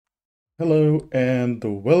Hello and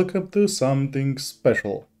welcome to something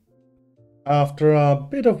special. After a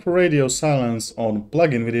bit of radio silence on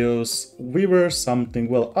plugin videos,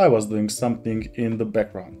 I was doing something in the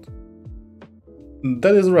background.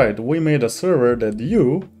 That is right, we made a server that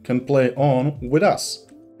you can play on with us.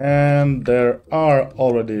 And there are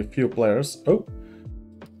already a few players. Oh,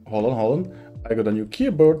 hold on. I got a new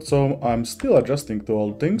keyboard, so I'm still adjusting to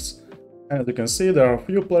all things. As you can see, there are a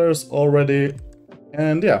few players already.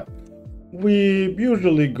 And yeah, we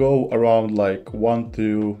usually go around like 1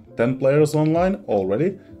 to 10 players online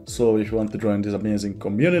already, so if you want to join this amazing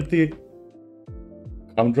community,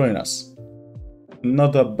 come join us.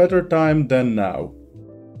 Not a better time than now.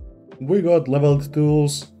 We got leveled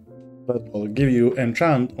tools that will give you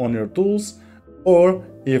enchant on your tools, or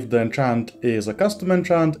if the enchant is a custom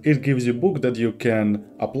enchant, it gives you book that you can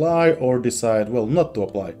apply or decide, well, not to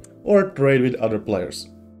apply, or trade with other players.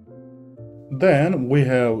 Then we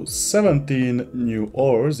have 17 new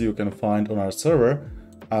ores you can find on our server,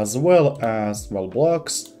 as well as, well,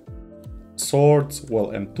 blocks, swords, well,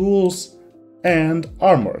 and tools, and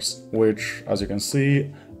armors, which, as you can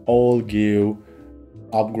see, all give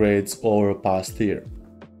upgrades over past year.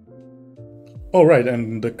 Alright,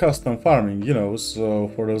 and the custom farming,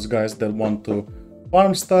 so for those guys that want to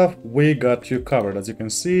farm stuff, we got you covered. As you can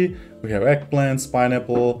see, we have eggplants,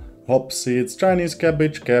 pineapple, hop seeds, Chinese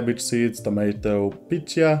cabbage, cabbage seeds, tomato,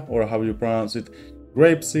 pitya, or how you pronounce it,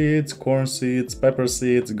 grape seeds, corn seeds, pepper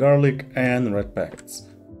seeds, garlic, and red packets,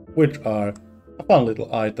 which are a fun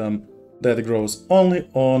little item that grows only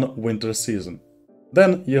on winter season.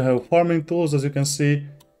 Then you have farming tools, as you can see,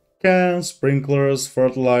 cans, sprinklers,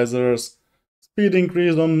 fertilizers, speed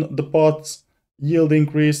increase on the pots, yield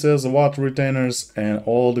increases, water retainers, and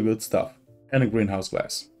all the good stuff, and a greenhouse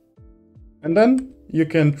glass. And then you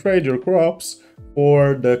can trade your crops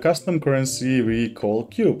for the custom currency we call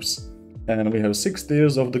cubes. And we have 6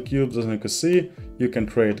 tiers of the cubes, as you can see. You can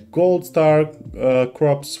trade gold star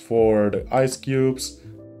crops for the ice cubes.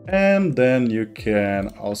 And then you can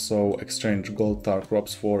also exchange gold star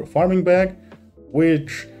crops for farming bag,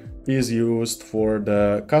 which is used for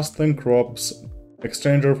the custom crops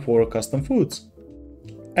exchanger for custom foods.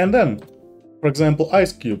 And then, for example,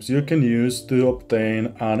 ice cubes you can use to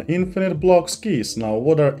obtain an infinite blocks keys. Now,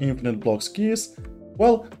 what are infinite blocks keys?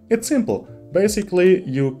 Well, it's simple. Basically,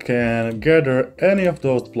 you can gather any of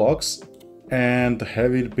those blocks and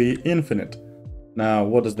have it be infinite. Now,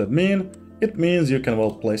 what does that mean? It means you can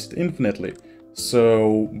well place it infinitely.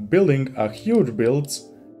 So, building a huge builds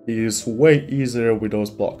is way easier with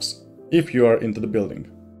those blocks, if you are into the building.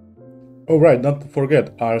 Alright, not to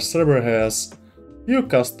forget, our server has few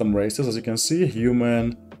custom races, as you can see: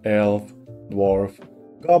 human, elf, dwarf,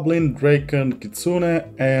 goblin, draken,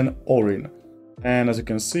 kitsune, and orin. And as you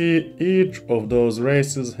can see, each of those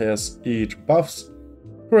races has each buffs.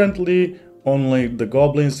 Currently, only the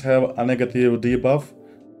goblins have a negative debuff,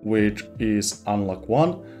 which is unlock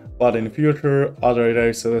 1, but in future other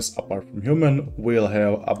races apart from human will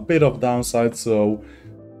have a bit of downside, so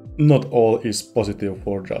not all is positive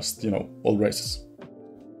for just, all races.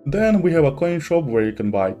 Then we have a coin shop where you can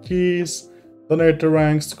buy keys, donator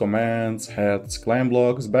ranks, commands, hats, climb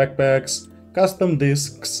blocks, backpacks, custom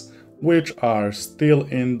discs, which are still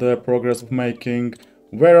in the progress of making,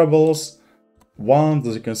 wearables, wands,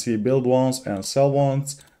 as you can see, build wands and sell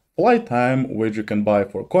wands, flight time, which you can buy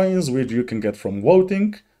for coins, which you can get from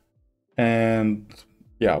voting, and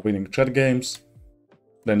yeah, winning chat games.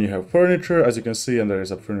 Then you have furniture, as you can see, and there is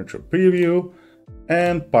a furniture preview,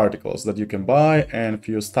 and particles that you can buy, and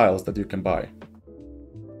few styles that you can buy.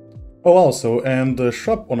 Oh, also, and the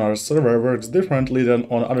shop on our server works differently than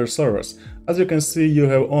on other servers. As you can see, you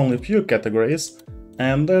have only few categories,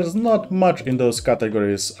 and there's not much in those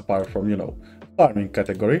categories apart from, farming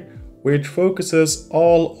category, which focuses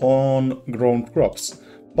all on grown crops.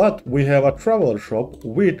 But we have a traveler shop,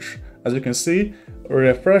 which, as you can see,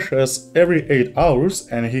 refreshes every 8 hours,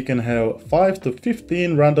 and he can have 5 to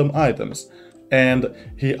 15 random items. And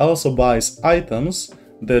he also buys items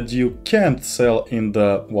that you can't sell in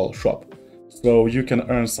the, shop. So you can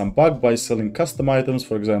earn some buck by selling custom items,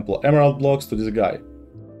 for example, emerald blocks to this guy.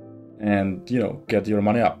 And, get your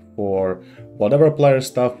money up for whatever player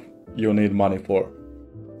stuff you need money for.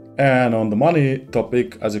 And on the money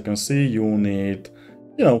topic, as you can see, you need,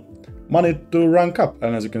 money to rank up.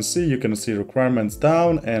 And as you can see requirements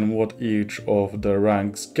down and what each of the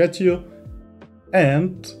ranks get you.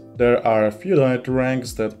 And there are a few donator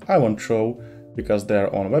ranks that I won't show because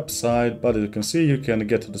they're on a website, but as you can see, you can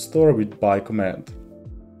get to the store with buy command.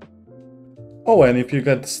 Oh, and if you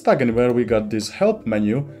get stuck anywhere, we got this help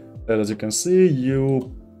menu that, as you can see,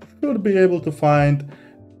 you should be able to find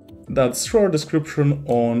that short description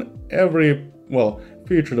on every, well,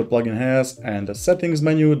 feature the plugin has and the settings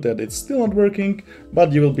menu that it's still not working,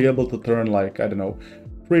 but you will be able to turn, like, I don't know,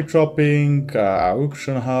 tree chopping,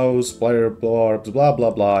 auction house, player blurbs, blah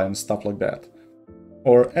blah blah, and stuff like that.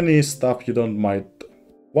 Or any stuff you don't might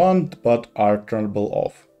want but are turnable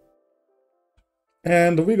off.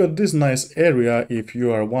 And we got this nice area if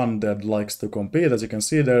you are one that likes to compete. As you can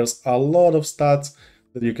see, there's a lot of stats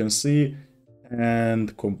that you can see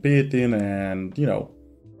and compete in, and, you know,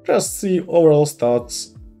 just see overall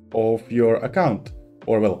stats of your account,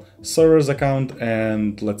 or, well, server's account.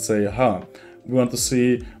 And let's say, we want to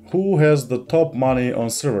see who has the top money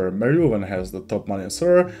on server. Meruven has the top money on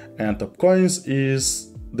server, and top coins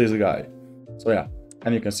is this guy. So yeah,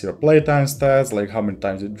 and you can see your playtime stats, like how many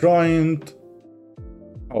times you joined.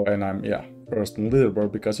 Oh, and I'm, yeah, first on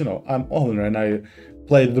leaderboard because, you know, I'm owner and I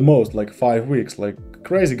played the most, like 5 weeks, like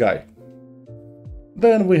crazy guy.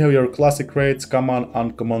 Then we have your classic crates, common,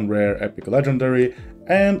 uncommon, rare, epic, legendary,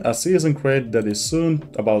 and a season crate that is soon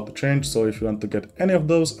about to change. So if you want to get any of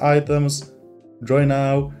those items, join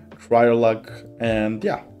now, try your luck, and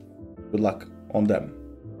yeah, good luck on them.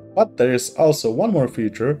 But there is also one more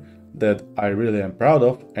feature that I really am proud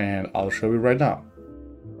of, and I'll show you right now.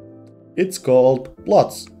 It's called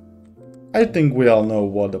plots. I think we all know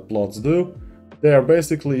what the plots do. They are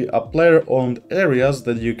basically a player-owned areas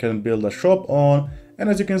that you can build a shop on, and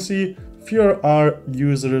as you can see, few our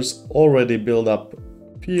users already build up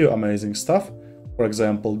few amazing stuff. For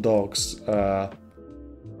example, Dog's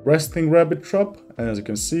resting rabbit shop, and as you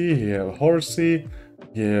can see, you have Horsey,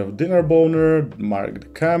 you have Dinner Boner, Mark the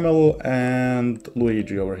Camel, and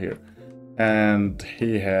Luigi over here. And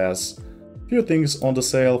he has few things on the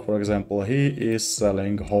sale. For example, he is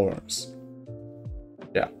selling horns.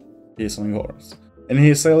 Yeah, he's selling horns. And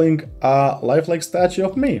he's selling a lifelike statue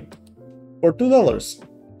of me for $2.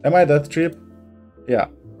 Am I that cheap? Yeah,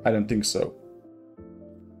 I don't think so.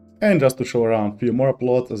 And just to show around a few more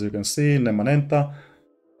plots, as you can see, Nemanenta,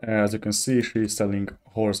 as you can see, she's selling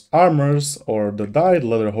horse armors, or the dyed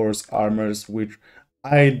leather horse armors, which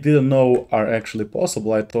I didn't know are actually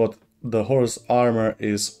possible. I thought the horse armor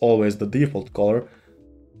is always the default color,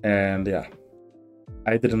 and yeah,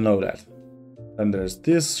 I didn't know that. Then there's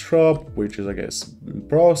this shop, which is, I guess, in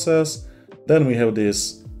process. Then we have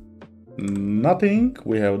this nothing,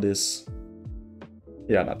 we have this,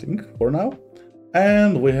 yeah, nothing for now.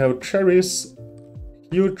 And we have Cherry's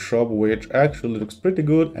huge shop, which actually looks pretty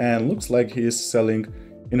good and looks like he's selling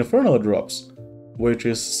infernal drops, which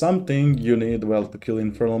is something you need, well, to kill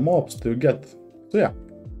infernal mobs to get. So yeah,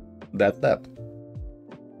 that's that.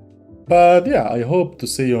 But yeah, I hope to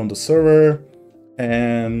see you on the server,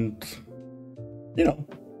 and, you know,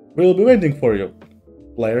 we'll be waiting for you,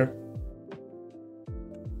 player.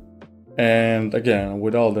 And again,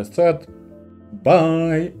 with all that said,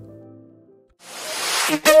 bye!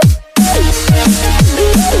 We'll be right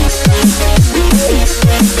back.